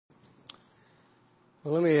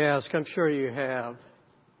Well, let me ask, I'm sure you have.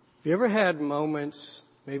 Have you ever had moments,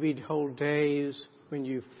 maybe whole days, when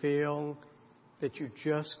you feel that you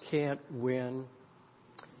just can't win?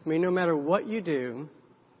 I mean, no matter what you do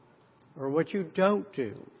or what you don't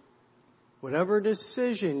do, whatever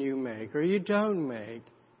decision you make or you don't make,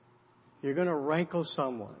 you're going to rankle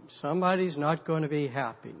someone. Somebody's not going to be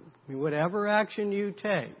happy. I mean, whatever action you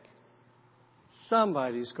take,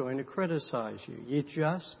 somebody's going to criticize you. You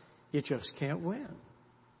just can't win.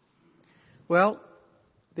 Well,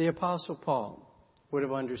 the Apostle Paul would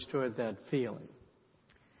have understood that feeling.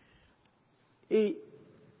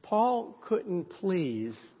 Paul couldn't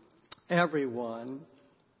please everyone,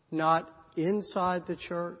 not inside the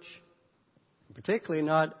church, particularly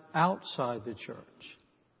not outside the church.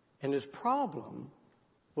 And his problem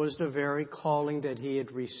was the very calling that he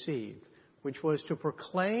had received, which was to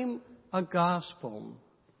proclaim a gospel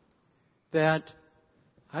that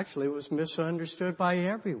actually was misunderstood by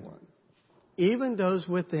everyone, even those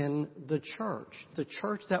within the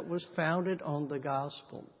church that was founded on the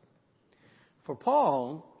gospel. For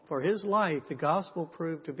Paul, for his life, the gospel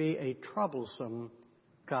proved to be a troublesome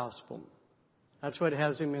gospel. That's what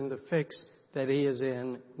has him in the fix that he is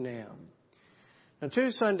in now. Now,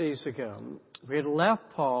 2 Sundays ago, we had left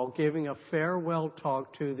Paul giving a farewell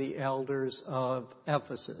talk to the elders of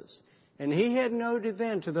Ephesus. And he had noted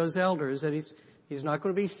then to those elders that he's not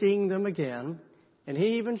going to be seeing them again. And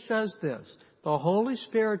he even says this: the Holy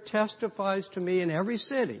Spirit testifies to me in every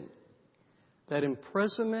city that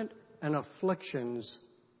imprisonment and afflictions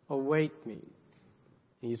await me.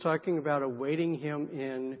 And he's talking about awaiting him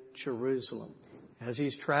in Jerusalem as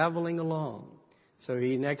he's traveling along. So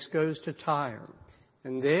he next goes to Tyre.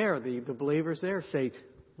 And there, the believers there say,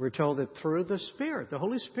 we're told that through the Spirit, the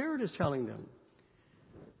Holy Spirit is telling them.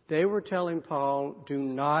 They were telling Paul, do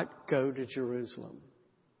not go to Jerusalem.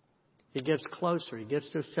 He gets closer. He gets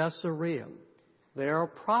to Caesarea. There a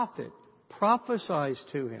prophet prophesies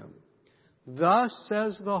to him. Thus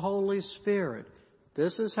says the Holy Spirit,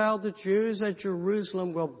 this is how the Jews at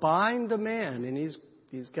Jerusalem will bind the man. And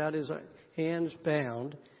he's got his hands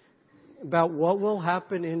bound about what will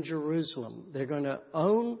happen in Jerusalem. They're going to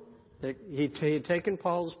own, he had taken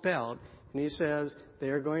Paul's belt, and he says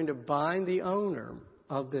they're going to bind the owner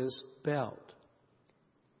of this belt.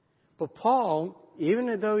 But Paul,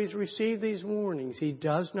 even though he's received these warnings, he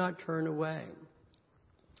does not turn away.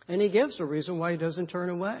 And he gives a reason why he doesn't turn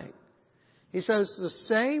away. He says the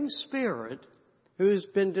same Spirit who's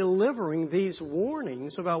been delivering these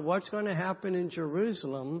warnings about what's going to happen in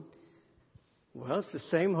Jerusalem, well, it's the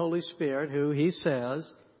same Holy Spirit who, he says,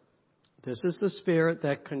 this is the Spirit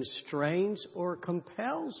that constrains or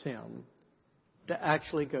compels him to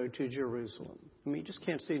actually go to Jerusalem. I mean, he just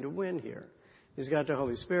can't seem to win here. He's got the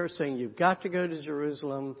Holy Spirit saying, you've got to go to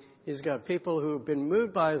Jerusalem. He's got people who have been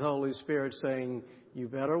moved by the Holy Spirit saying, you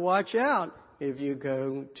better watch out if you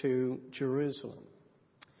go to Jerusalem.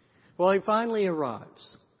 Well, he finally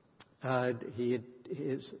arrives.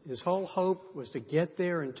 His whole hope was to get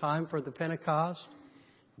there in time for the Pentecost.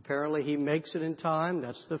 Apparently he makes it in time.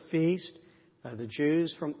 That's the feast. The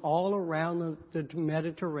Jews from all around the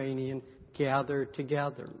Mediterranean gather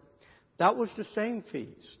together. That was the same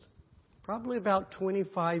feast, probably about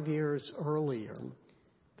 25 years earlier,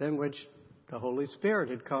 than which the Holy Spirit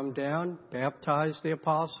had come down, baptized the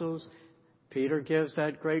apostles. Peter gives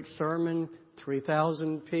that great sermon.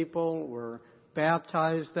 3,000 people were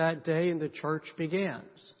baptized that day, and the church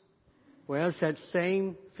begins. Well, it's that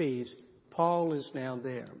same feast. Paul is now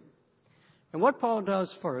there. And what Paul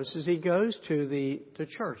does first is he goes to the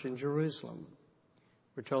church in Jerusalem.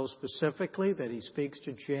 We're told specifically that he speaks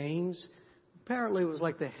to James. Apparently it was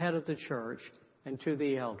like the head of the church, and to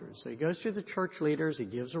the elders. So he goes to the church leaders. He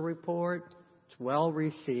gives a report. It's well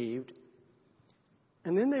received.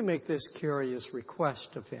 And then they make this curious request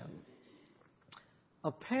of him.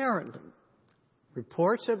 Apparently,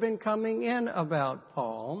 reports have been coming in about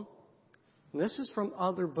Paul, and this is from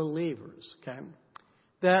other believers, okay,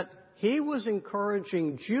 that he was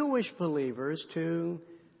encouraging Jewish believers to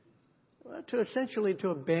essentially to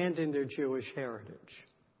abandon their Jewish heritage.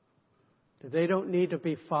 That they don't need to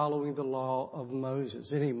be following the law of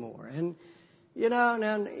Moses anymore. And they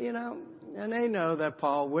know that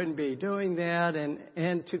Paul wouldn't be doing that,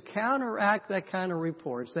 and to counteract that kind of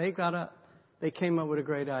reports, they came up with a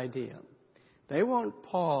great idea. They want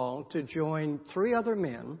Paul to join 3 other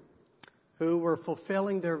men who were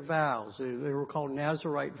fulfilling their vows. They were called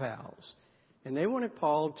Nazirite vows. And they wanted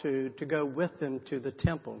Paul to go with them to the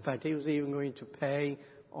temple. In fact, he was even going to pay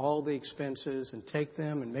all the expenses and take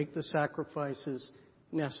them and make the sacrifices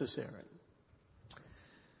necessary.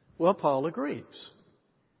 Well, Paul agrees.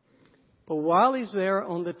 But while he's there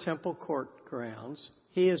on the temple court grounds,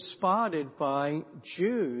 he is spotted by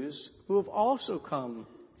Jews who have also come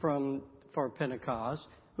for Pentecost,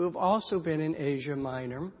 who have also been in Asia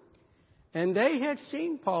Minor. And they had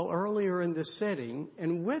seen Paul earlier in the city,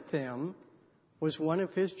 and with him was one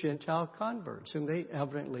of his Gentile converts, whom they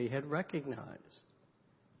evidently had recognized.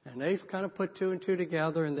 And they've kind of put two and two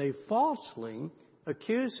together, and they falsely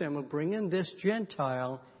accuse him of bringing this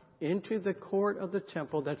Gentile into the court of the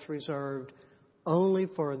temple that's reserved only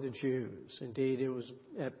for the Jews. Indeed, it was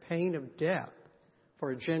at pain of death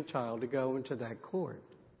for a Gentile to go into that court.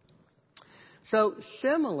 So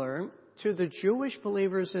similar to the Jewish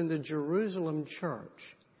believers in the Jerusalem church,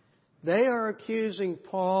 they are accusing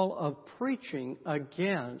Paul of preaching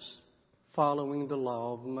against following the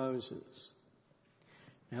law of Moses.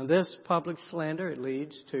 Now, this public slander, it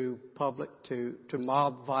leads to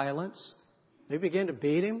mob violence. They begin to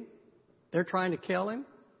beat him. They're trying to kill him.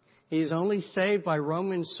 He's only saved by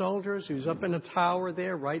Roman soldiers who's up in a tower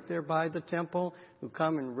there, right there by the temple, who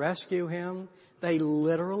come and rescue him. They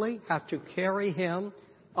literally have to carry him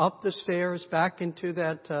up the stairs back into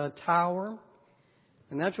that tower.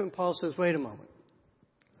 And that's when Paul says, wait a moment.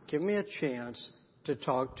 Give me a chance to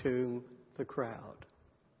talk to the crowd.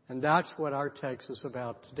 And that's what our text is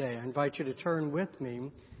about today. I invite you to turn with me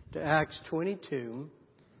to Acts 22.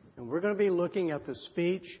 And we're going to be looking at the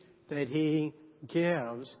speech that he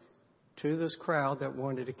gives to this crowd that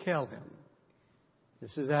wanted to kill him.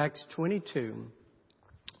 This is Acts 22,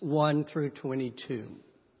 1 through 22.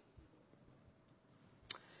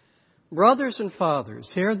 Brothers and fathers,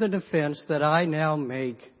 hear the defense that I now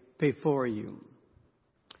make before you.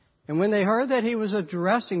 And when they heard that he was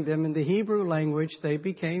addressing them in the Hebrew language, they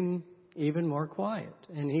became even more quiet.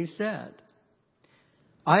 And he said,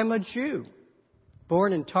 I am a Jew,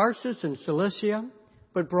 born in Tarsus in Cilicia,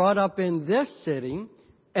 but brought up in this city,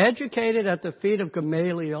 educated at the feet of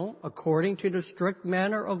Gamaliel, according to the strict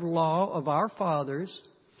manner of law of our fathers,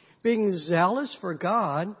 being zealous for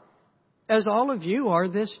God, as all of you are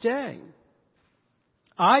this day.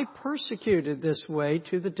 I persecuted this way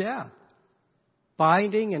to the death,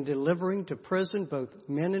 binding and delivering to prison both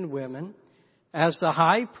men and women, as the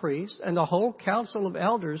high priest and the whole council of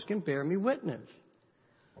elders can bear me witness.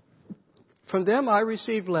 From them I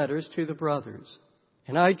received letters to the brothers,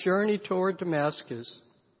 and I journeyed toward Damascus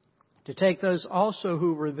to take those also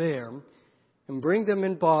who were there and bring them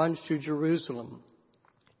in bonds to Jerusalem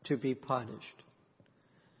to be punished.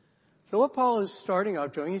 So what Paul is starting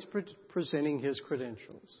out doing, he's presenting his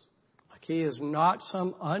credentials. Like he is not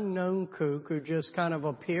some unknown kook who just kind of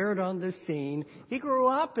appeared on the scene. He grew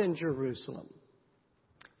up in Jerusalem.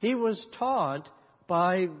 He was taught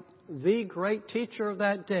by the great teacher of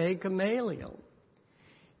that day, Gamaliel.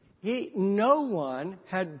 No one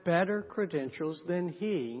had better credentials than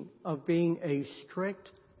he of being a strict,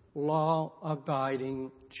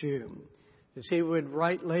 law-abiding Jew. As he would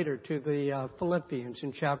write later to the Philippians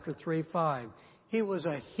in chapter 3:5, he was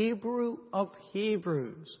a Hebrew of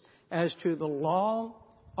Hebrews as to the law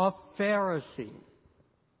of Pharisee.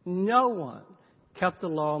 No one kept the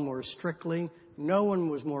law more strictly. No one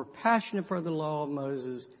was more passionate for the law of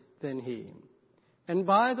Moses than he. And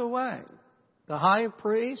by the way, the high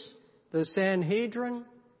priest, the Sanhedrin,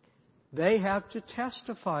 they have to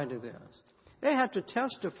testify to this. They have to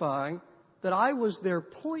testify that I was their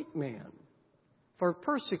point man for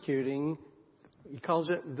persecuting, he calls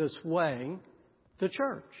it this way, the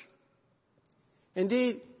church.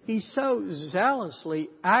 Indeed, he so zealously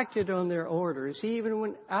acted on their orders, he even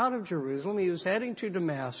went out of Jerusalem. He was heading to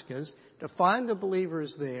Damascus to find the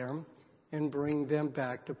believers there and bring them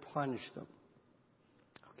back to punish them.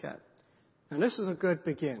 Okay. And this is a good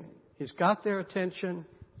beginning. He's got their attention.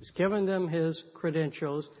 He's given them his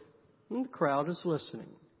credentials. And the crowd is listening.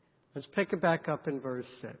 Let's pick it back up in verse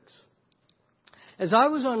 6. As I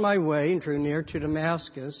was on my way and drew near to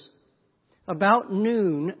Damascus, about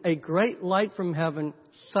noon, a great light from heaven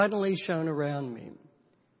suddenly shone around me.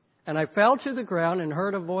 And I fell to the ground and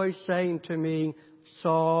heard a voice saying to me,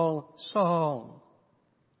 Saul, Saul,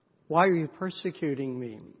 why are you persecuting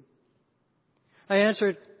me? I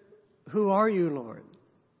answered, who are you, Lord?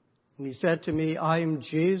 And he said to me, I am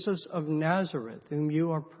Jesus of Nazareth, whom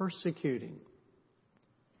you are persecuting.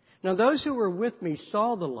 Now those who were with me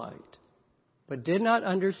saw the light, but did not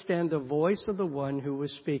understand the voice of the one who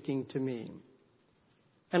was speaking to me.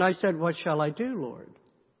 And I said, what shall I do, Lord?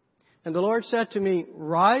 And the Lord said to me,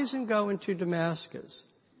 rise and go into Damascus,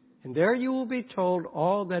 and there you will be told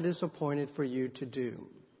all that is appointed for you to do.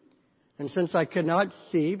 And since I could not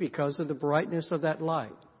see because of the brightness of that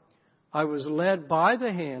light, I was led by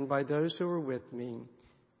the hand by those who were with me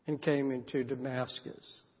and came into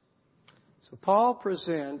Damascus. So Paul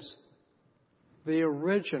presents the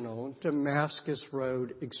original Damascus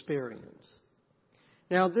Road experience.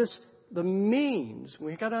 Now the means,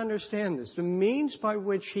 we've got to understand this, the means by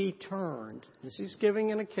which he turned, as he's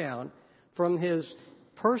giving an account, from his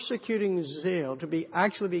persecuting zeal to be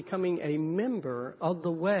actually becoming a member of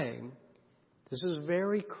the way, this is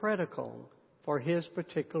very critical for his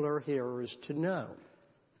particular hearers to know.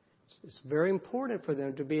 It's very important for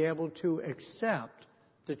them to be able to accept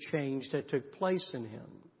the change that took place in him.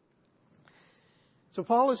 So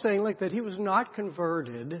Paul is saying, look, that he was not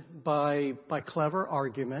converted by clever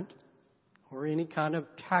argument or any kind of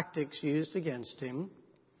tactics used against him,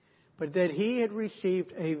 but that he had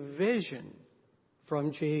received a vision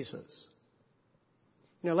from Jesus.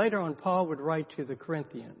 Later on, Paul would write to the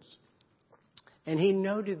Corinthians, and he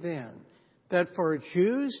noted then that for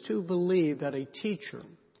Jews to believe that a teacher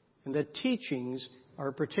and that teachings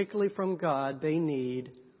are particularly from God, they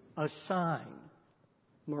need a sign,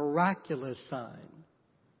 miraculous sign.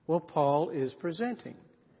 Well, Paul is presenting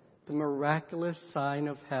the miraculous sign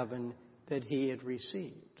of heaven that he had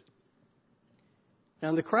received.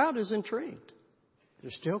 Now, the crowd is intrigued.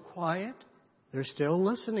 They're still quiet. They're still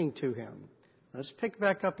listening to him. Let's pick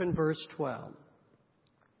back up in verse 12.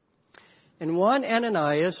 And one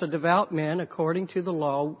Ananias, a devout man according to the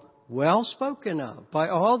law, well spoken of by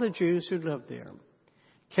all the Jews who lived there,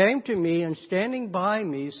 came to me and standing by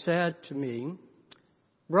me said to me,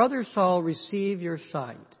 Brother Saul, receive your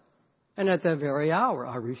sight. And at that very hour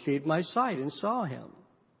I received my sight and saw him.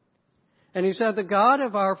 And he said, the God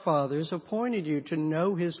of our fathers appointed you to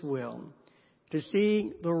know his will, to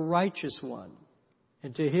see the righteous one,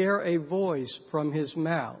 and to hear a voice from his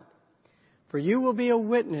mouth. For you will be a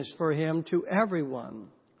witness for him to everyone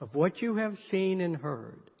of what you have seen and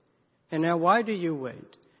heard. And now why do you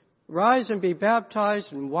wait? Rise and be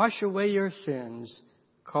baptized and wash away your sins,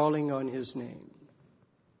 calling on his name.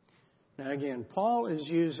 Now again, Paul is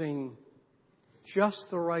using just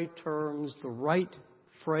the right terms, the right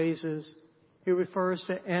phrases. He refers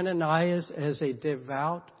to Ananias as a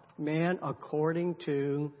devout man according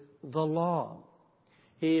to the law.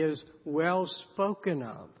 He is well spoken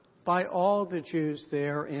of by all the Jews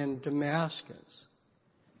there in Damascus.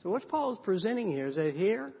 So what Paul is presenting here is that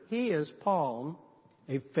here he is, Paul,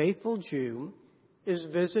 a faithful Jew, is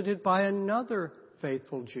visited by another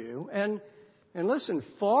faithful Jew. And listen,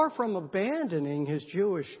 far from abandoning his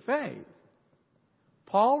Jewish faith,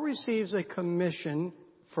 Paul receives a commission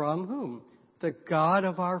from whom? The God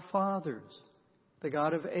of our fathers, the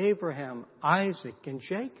God of Abraham, Isaac, and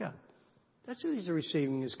Jacob. That's who he's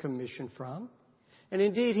receiving his commission from. And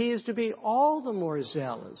indeed, he is to be all the more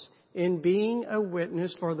zealous in being a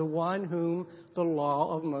witness for the one whom the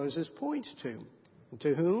law of Moses points to. And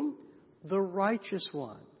to whom? The righteous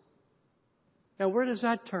one. Now, where does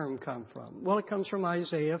that term come from? Well, it comes from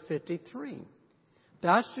Isaiah 53.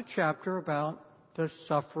 That's the chapter about the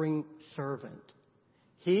suffering servant.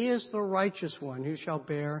 He is the righteous one who shall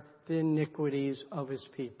bear the iniquities of his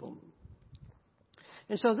people.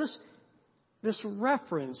 And so this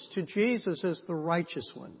reference to Jesus as the righteous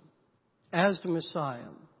one, as the Messiah,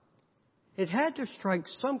 it had to strike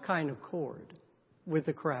some kind of chord with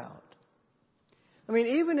the crowd. I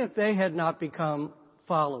mean, even if they had not become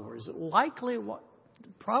followers,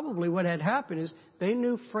 probably what had happened is they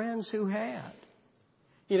knew friends who had.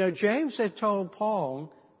 James had told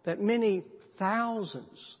Paul that many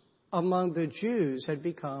thousands among the Jews had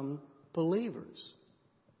become believers.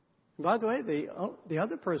 By the way, the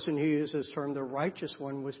other person who used this term, the righteous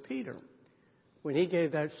one, was Peter, when he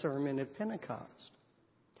gave that sermon at Pentecost.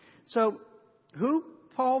 So, who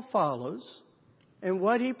Paul follows and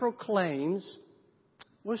what he proclaims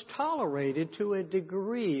was tolerated to a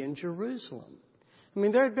degree in Jerusalem. I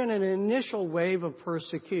mean, there had been an initial wave of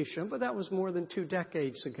persecution, but that was more than 2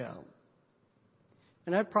 decades ago.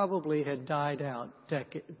 And that probably had died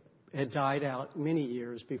out many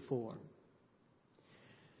years before.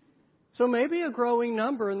 So maybe a growing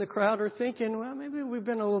number in the crowd are thinking, well, maybe we've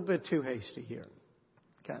been a little bit too hasty here.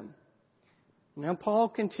 Okay. Now Paul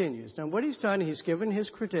continues. Now what he's done, he's given his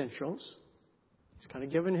credentials. He's kind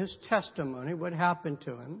of given his testimony, what happened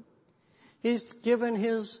to him. He's given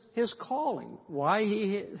his calling, why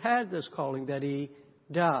he had this calling that he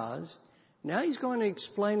does. Now he's going to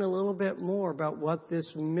explain a little bit more about what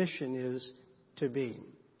this mission is to be.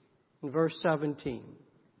 In verse 17.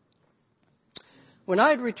 When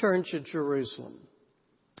I had returned to Jerusalem,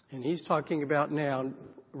 and he's talking about now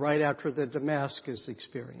right after the Damascus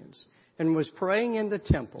experience, and was praying in the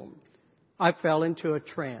temple, I fell into a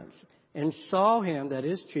trance and saw him, that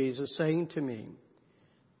is Jesus, saying to me,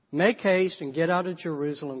 make haste and get out of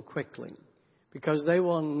Jerusalem quickly, because they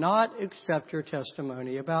will not accept your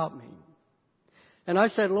testimony about me. And I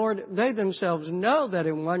said, Lord, they themselves know that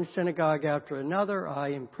in one synagogue after another I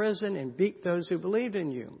imprisoned and beat those who believed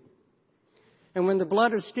in you. And when the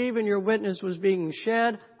blood of Stephen, your witness, was being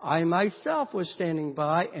shed, I myself was standing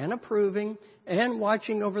by and approving and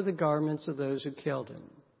watching over the garments of those who killed him.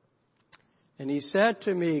 And he said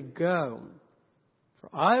to me, go, for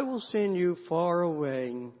I will send you far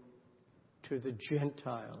away to the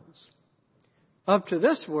Gentiles. Up to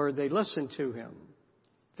this word they listened to him.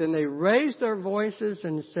 Then they raised their voices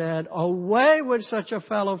and said, away with such a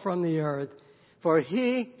fellow from the earth, for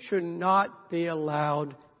he should not be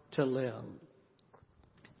allowed to live.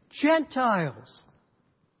 Gentiles.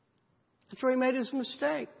 That's where he made his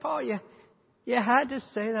mistake. Paul, you had to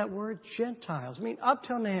say that word, Gentiles. I mean, up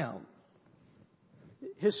till now,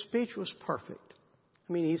 his speech was perfect.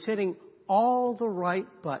 I mean, he's hitting all the right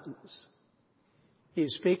buttons.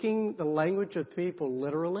 He's speaking the language of people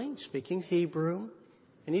literally, speaking Hebrew,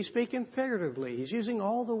 and he's speaking figuratively. He's using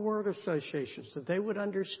all the word associations that they would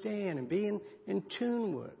understand and be in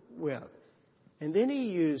tune with. And then he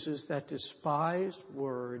uses that despised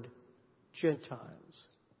word, Gentiles.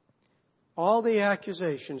 All the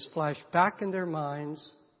accusations flash back in their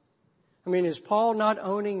minds. I mean, is Paul not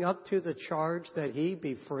owning up to the charge that he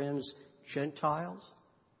befriends Gentiles?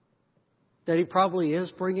 That he probably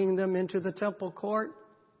is bringing them into the temple court?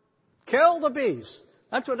 Kill the beast.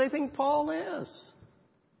 That's what they think Paul is.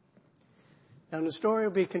 And the story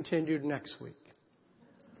will be continued next week.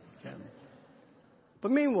 Okay.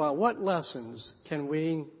 But meanwhile, what lessons can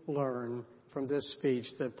we learn from this speech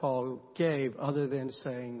that Paul gave other than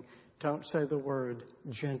saying, don't say the word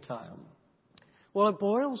Gentile? Well, it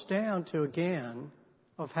boils down to, again,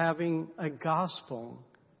 of having a gospel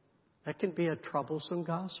that can be a troublesome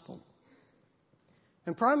gospel.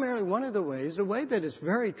 And primarily one of the way that it's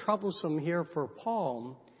very troublesome here for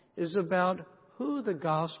Paul is about who the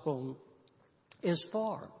gospel is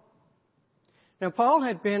for. Now, Paul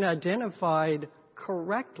had been identified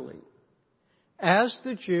correctly as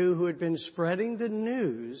the Jew who had been spreading the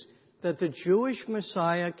news that the Jewish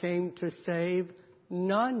Messiah came to save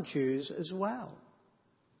non-Jews as well.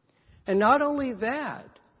 And not only that,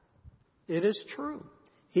 it is true.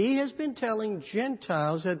 He has been telling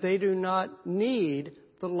Gentiles that they do not need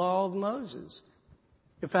the law of Moses.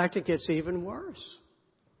 In fact, it gets even worse.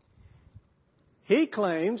 He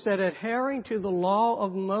claims that adhering to the law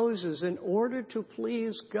of Moses in order to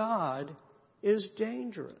please God is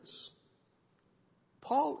dangerous.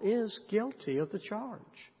 Paul is guilty of the charge.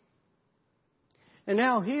 And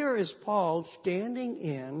now here is Paul standing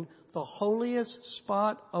in the holiest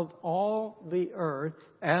spot of all the earth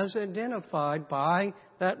as identified by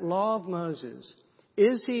that law of Moses.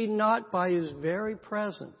 Is he not, by his very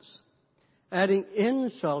presence, adding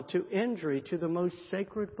insult to injury to the most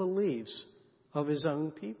sacred beliefs of his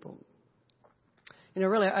own people? You know,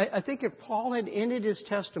 really, I think if Paul had ended his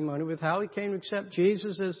testimony with how he came to accept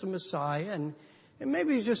Jesus as the Messiah, and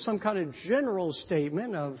maybe it's just some kind of general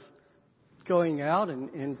statement of going out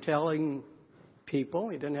and telling people,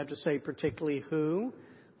 he didn't have to say particularly who,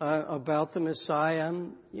 about the Messiah,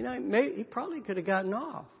 you know, he probably could have gotten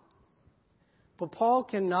off. But Paul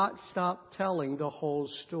cannot stop telling the whole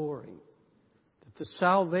story. That the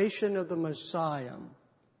salvation of the Messiah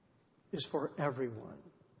is for everyone.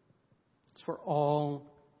 It's for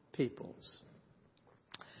all peoples.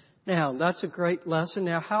 Now, that's a great lesson.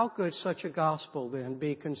 Now, how could such a gospel then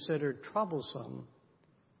be considered troublesome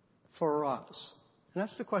for us? And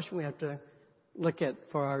that's the question we have to look at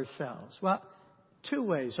for ourselves. Well, two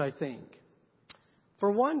ways, I think. For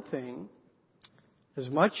one thing, as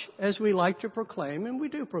much as we like to proclaim, and we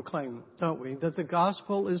do proclaim, don't we, that the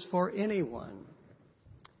gospel is for anyone,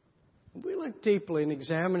 if we look deeply and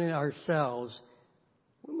examine it ourselves,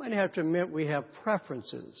 we might have to admit we have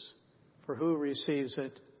preferences for who receives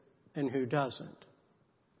it and who doesn't.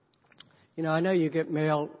 You know, I know you get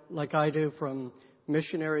mail like I do from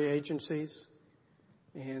missionary agencies,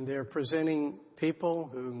 and they're presenting people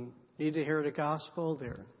who need to hear the gospel.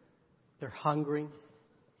 They're hungry.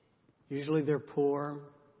 Usually they're poor.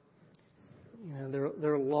 You know,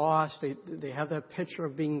 they're lost. They have that picture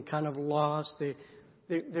of being kind of lost.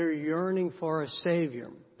 They're yearning for a Savior.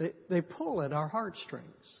 They pull at our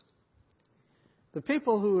heartstrings. The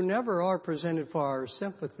people who never are presented for our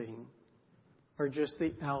sympathy are just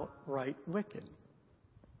the outright wicked.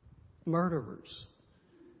 Murderers.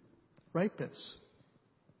 Rapists.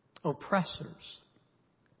 Oppressors.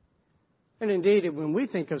 And indeed, when we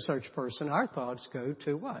think of such person, our thoughts go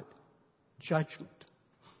to what? Judgment.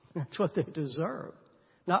 That's what they deserve.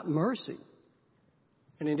 Not mercy.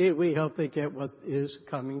 And indeed, we hope they get what is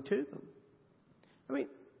coming to them. I mean,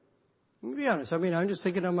 let me be honest. I'm just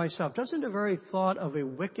thinking of myself. Doesn't the very thought of a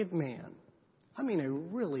wicked man, a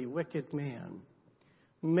really wicked man,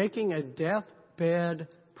 making a deathbed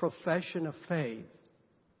profession of faith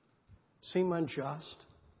seem unjust?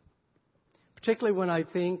 Particularly when I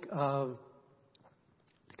think of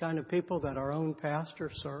the kind of people that our own pastor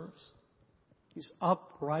serves. These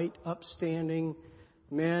upright, upstanding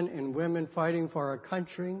men and women fighting for our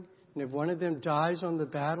country. And if one of them dies on the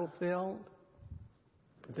battlefield,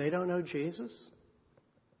 but they don't know Jesus,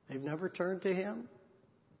 they've never turned to Him,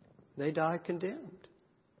 they die condemned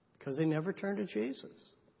because they never turned to Jesus.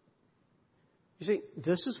 You see,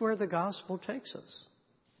 this is where the gospel takes us.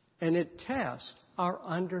 And it tests our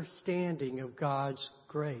understanding of God's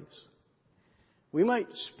grace. We might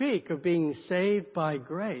speak of being saved by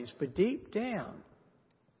grace, but deep down,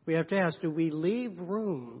 we have to ask, do we leave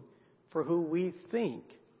room for who we think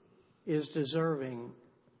is deserving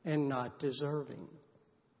and not deserving?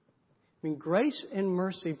 Grace and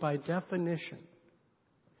mercy, by definition,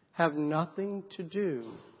 have nothing to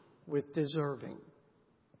do with deserving.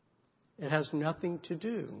 It has nothing to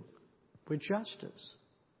do with justice.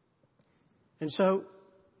 And so,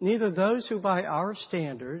 neither those who by our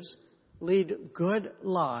standards lead good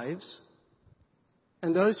lives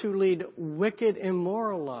and those who lead wicked,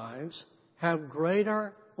 immoral lives have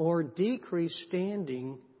greater or decreased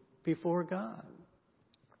standing before God.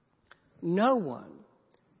 No one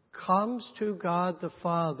comes to God the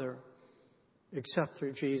Father except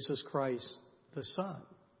through Jesus Christ the Son.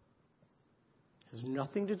 It has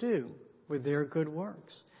nothing to do with their good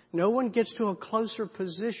works. No one gets to a closer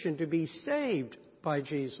position to be saved by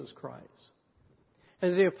Jesus Christ.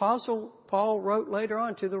 As the Apostle Paul wrote later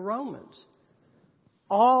on to the Romans,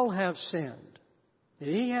 all have sinned. And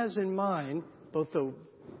he has in mind both the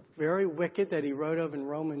very wicked that he wrote of in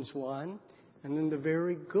Romans 1 and then the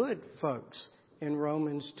very good folks in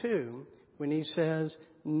Romans 2 when he says,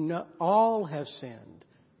 no, all have sinned.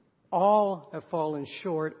 All have fallen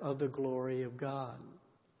short of the glory of God.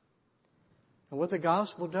 And what the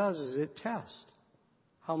gospel does is it tests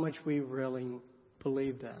how much we really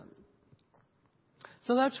believe that.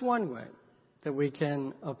 So that's one way that we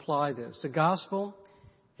can apply this. The gospel,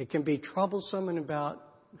 it can be troublesome in about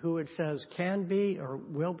who it says can be or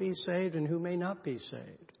will be saved and who may not be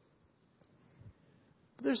saved.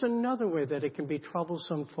 But there's another way that it can be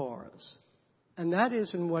troublesome for us, and that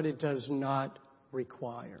is in what it does not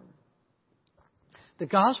require. The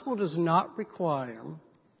gospel does not require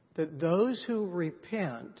that those who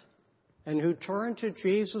repent and who turn to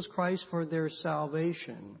Jesus Christ for their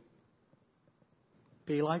salvation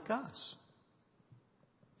be like us.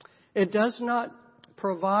 It does not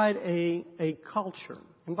provide a culture.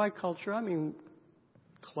 And by culture, I mean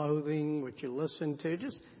clothing, what you listen to,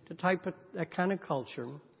 just the type of that kind of culture.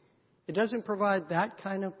 It doesn't provide that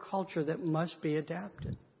kind of culture that must be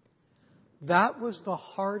adapted. That was the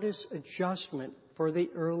hardest adjustment for the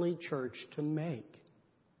early church to make.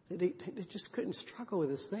 They just couldn't struggle with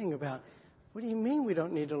this thing about, what do you mean we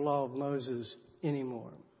don't need the law of Moses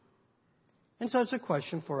anymore? And so it's a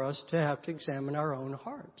question for us to have to examine our own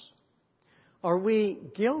hearts. Are we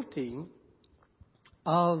guilty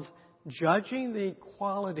of judging the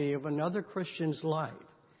quality of another Christian's life?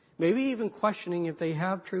 Maybe even questioning if they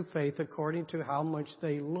have true faith according to how much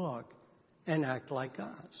they look and act like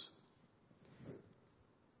us.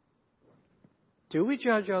 Do we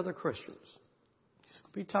judge other Christians? These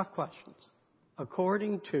could be tough questions.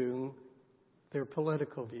 According to their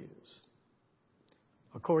political views.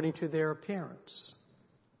 According to their appearance.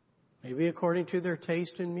 Maybe according to their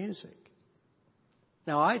taste in music.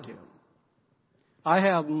 Now I do. I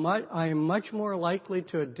am much more likely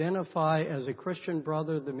to identify as a Christian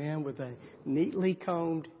brother the man with a neatly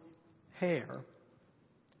combed hair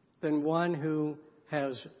than one who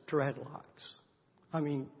has dreadlocks.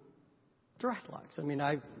 Dreadlocks.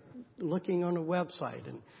 I'm looking on a website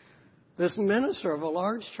and this minister of a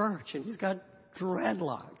large church and he's got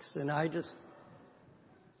dreadlocks and I just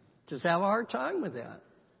have a hard time with that.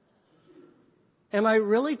 Am I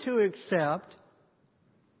really to accept?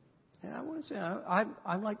 And I want to say,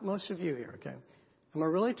 I'm like most of you here, okay? Am I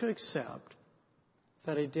really to accept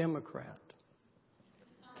that a Democrat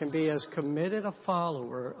can be as committed a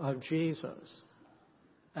follower of Jesus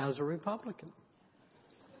as a Republican?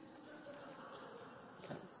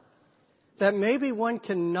 Okay. That maybe one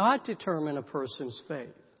cannot determine a person's faith,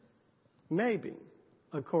 maybe,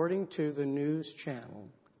 according to the news channel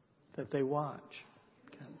that they watch.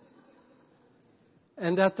 Okay.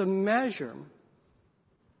 And that the measure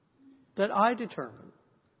that I determine,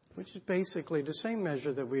 which is basically the same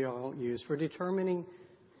measure that we all use for determining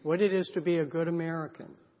what it is to be a good American,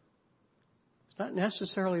 It's not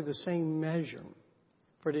necessarily the same measure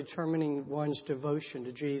for determining one's devotion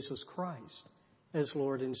to Jesus Christ as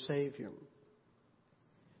Lord and Savior.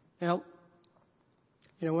 Now,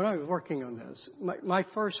 when I was working on this, my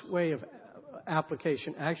first way of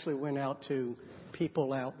application actually went out to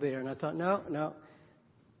people out there. And I thought, no,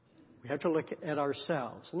 we have to look at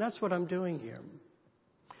ourselves. And that's what I'm doing here.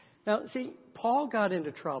 Now, see, Paul got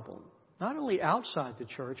into trouble, not only outside the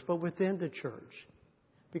church, but within the church,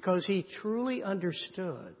 because he truly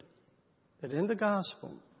understood that in the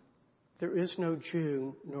gospel, there is no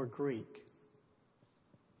Jew nor Greek.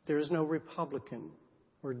 There is no Republican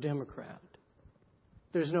or Democrat.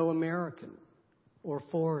 There's no American or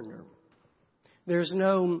foreigner. There's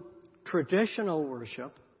no traditional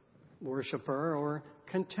worshiper or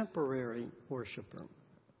contemporary worshiper.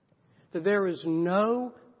 That there is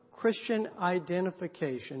no Christian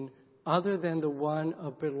identification other than the one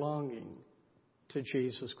of belonging to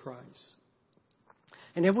Jesus Christ.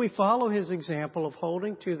 And if we follow his example of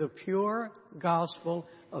holding to the pure gospel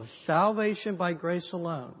of salvation by grace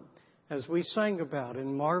alone, as we sang about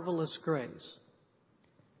in Marvelous Grace,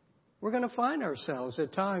 we're going to find ourselves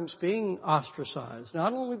at times being ostracized,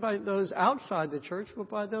 not only by those outside the church, but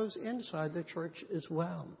by those inside the church as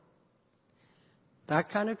well. That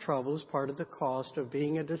kind of trouble is part of the cost of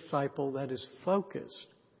being a disciple that is focused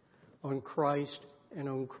on Christ and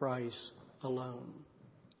on Christ alone.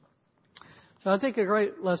 So I think a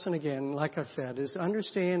great lesson, again, like I said, is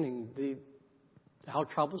understanding how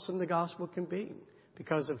troublesome the gospel can be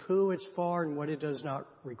because of who it's for and what it does not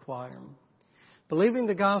require. Believing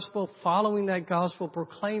the gospel, following that gospel,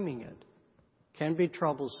 proclaiming it can be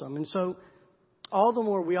troublesome. And so all the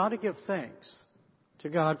more we ought to give thanks to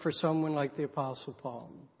God for someone like the Apostle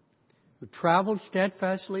Paul, who traveled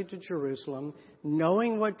steadfastly to Jerusalem,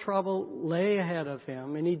 knowing what trouble lay ahead of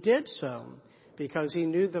him. And he did so because he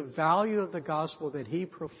knew the value of the gospel that he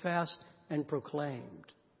professed and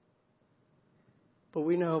proclaimed. But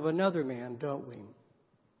we know of another man, don't we,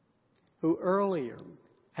 who earlier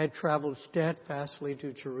had traveled steadfastly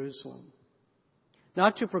to Jerusalem.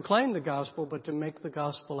 Not to proclaim the gospel, but to make the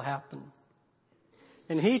gospel happen.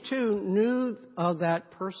 And he too knew of that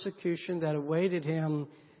persecution that awaited him.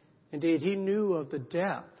 Indeed, he knew of the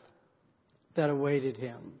death that awaited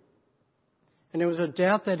him. And it was a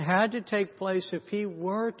death that had to take place if he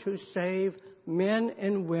were to save men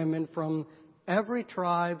and women from every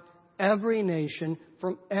tribe, every nation,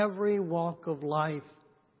 from every walk of life.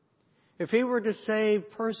 If he were to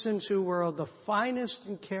save persons who were of the finest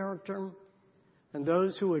in character and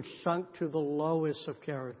those who had sunk to the lowest of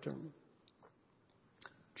character.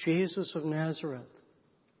 Jesus of Nazareth.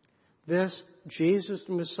 This Jesus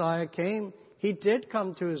the Messiah came. He did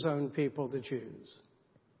come to his own people, the Jews.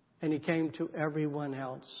 And he came to everyone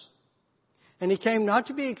else. And he came not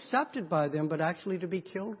to be accepted by them, but actually to be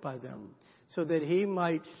killed by them, so that he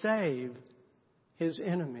might save his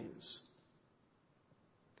enemies.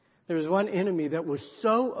 There was one enemy that was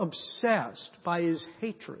so obsessed by his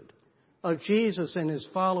hatred of Jesus and his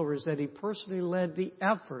followers that he personally led the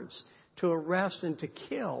efforts to arrest and to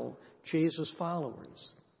kill Jesus'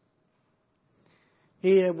 followers.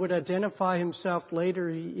 He would identify himself later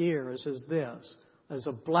years as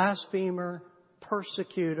a blasphemer,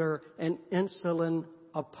 persecutor, and insolent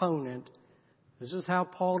opponent. This is how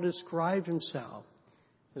Paul described himself,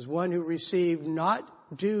 as one who received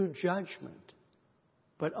not due judgment,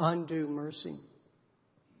 but undue mercy.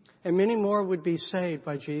 And many more would be saved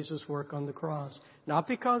by Jesus' work on the cross, not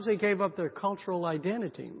because they gave up their cultural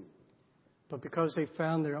identity, but because they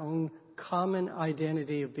found their own common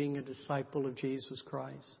identity of being a disciple of Jesus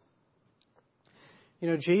Christ.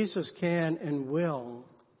 Jesus can and will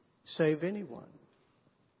save anyone,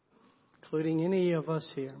 including any of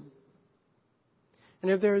us here.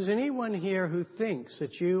 And if there is anyone here who thinks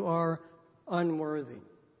that you are unworthy,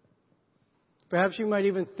 perhaps you might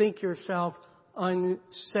even think yourself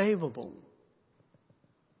unsavable.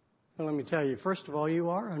 Well, let me tell you, first of all, you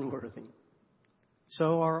are unworthy.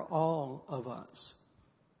 So are all of us.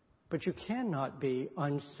 But you cannot be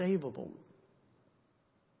unsavable.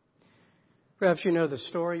 Perhaps you know the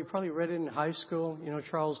story. You probably read it in high school.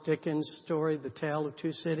 Charles Dickens' story, The Tale of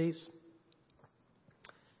Two Cities.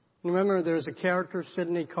 You remember there's a character,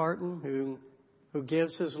 Sidney Carton, who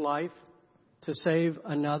gives his life to save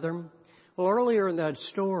another. Well, earlier in that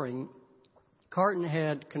story, Carton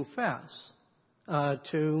had confessed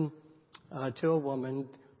to a woman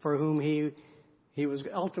for whom he was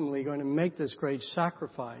ultimately going to make this great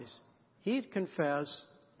sacrifice. He'd confessed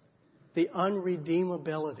the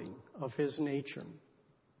unredeemability of his nature.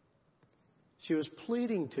 She was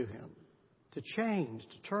pleading to him to change,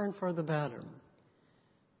 to turn for the better.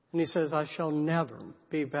 And he says, I shall never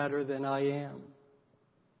be better than I am.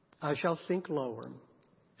 I shall sink lower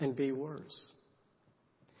and be worse.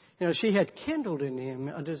 You know, she had kindled in him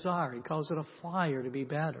a desire. He calls it a fire to be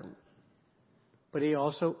better. But he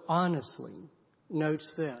also honestly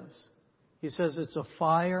notes this. He says it's a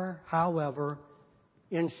fire, however,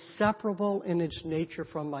 inseparable in its nature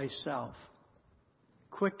from myself,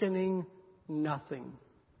 quickening nothing,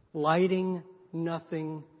 lighting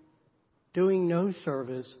nothing, doing no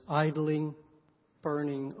service, idling,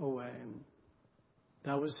 burning away.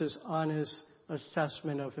 That was his honest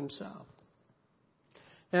assessment of himself.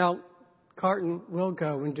 Now, Carton will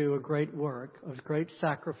go and do a great work, a great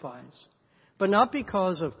sacrifice, but not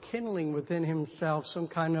because of kindling within himself some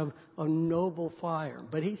kind of a noble fire.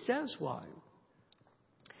 But he says why.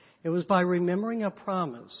 It was by remembering a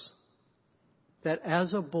promise that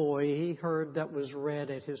as a boy he heard that was read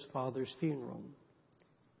at his father's funeral.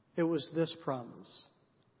 It was this promise.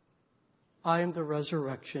 I am the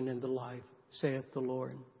resurrection and the life, saith the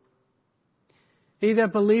Lord. He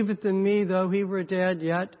that believeth in me, though he were dead,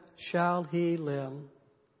 yet shall he live.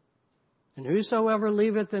 And whosoever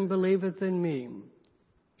liveth and believeth in me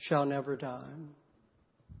shall never die.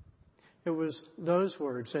 It was those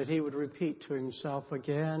words that he would repeat to himself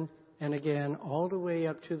again and again, all the way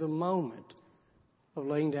up to the moment of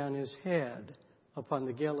laying down his head upon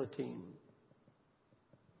the guillotine.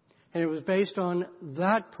 And it was based on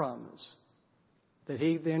that promise that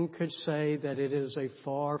he then could say that it is a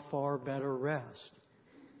far, far better rest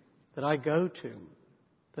that I go to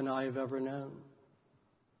than I have ever known.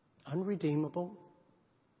 Unredeemable,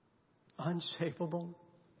 unsavable.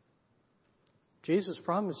 Jesus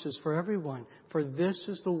promises for everyone, for this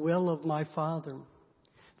is the will of my Father,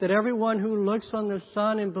 that everyone who looks on the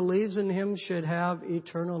Son and believes in him should have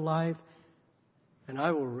eternal life, and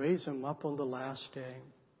I will raise him up on the last day.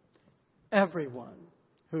 Everyone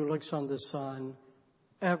who looks on the Son,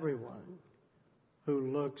 everyone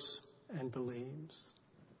who looks and believes.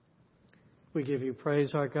 We give you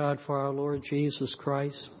praise, our God, for our Lord Jesus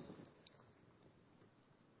Christ,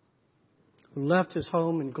 who left his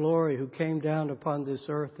home in glory, who came down upon this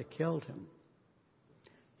earth that killed him.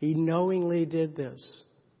 He knowingly did this,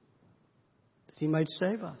 that he might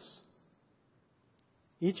save us.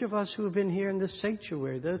 Each of us who have been here in this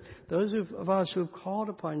sanctuary, those of us who have called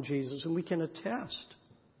upon Jesus, and we can attest,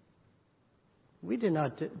 we did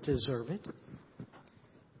not deserve it.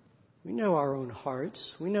 We know our own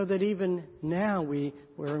hearts. We know that even now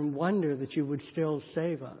we're in wonder that you would still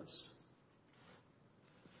save us.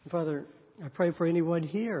 Father, I pray for anyone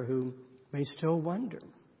here who may still wonder,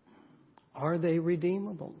 are they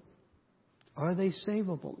redeemable? Are they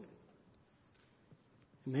savable?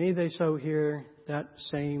 May they so hear that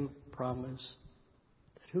same promise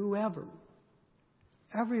that whoever,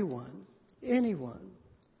 everyone, anyone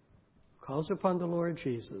who calls upon the Lord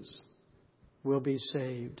Jesus will be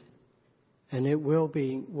saved, and it will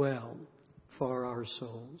be well for our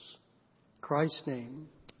souls. In Christ's name,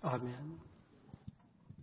 amen.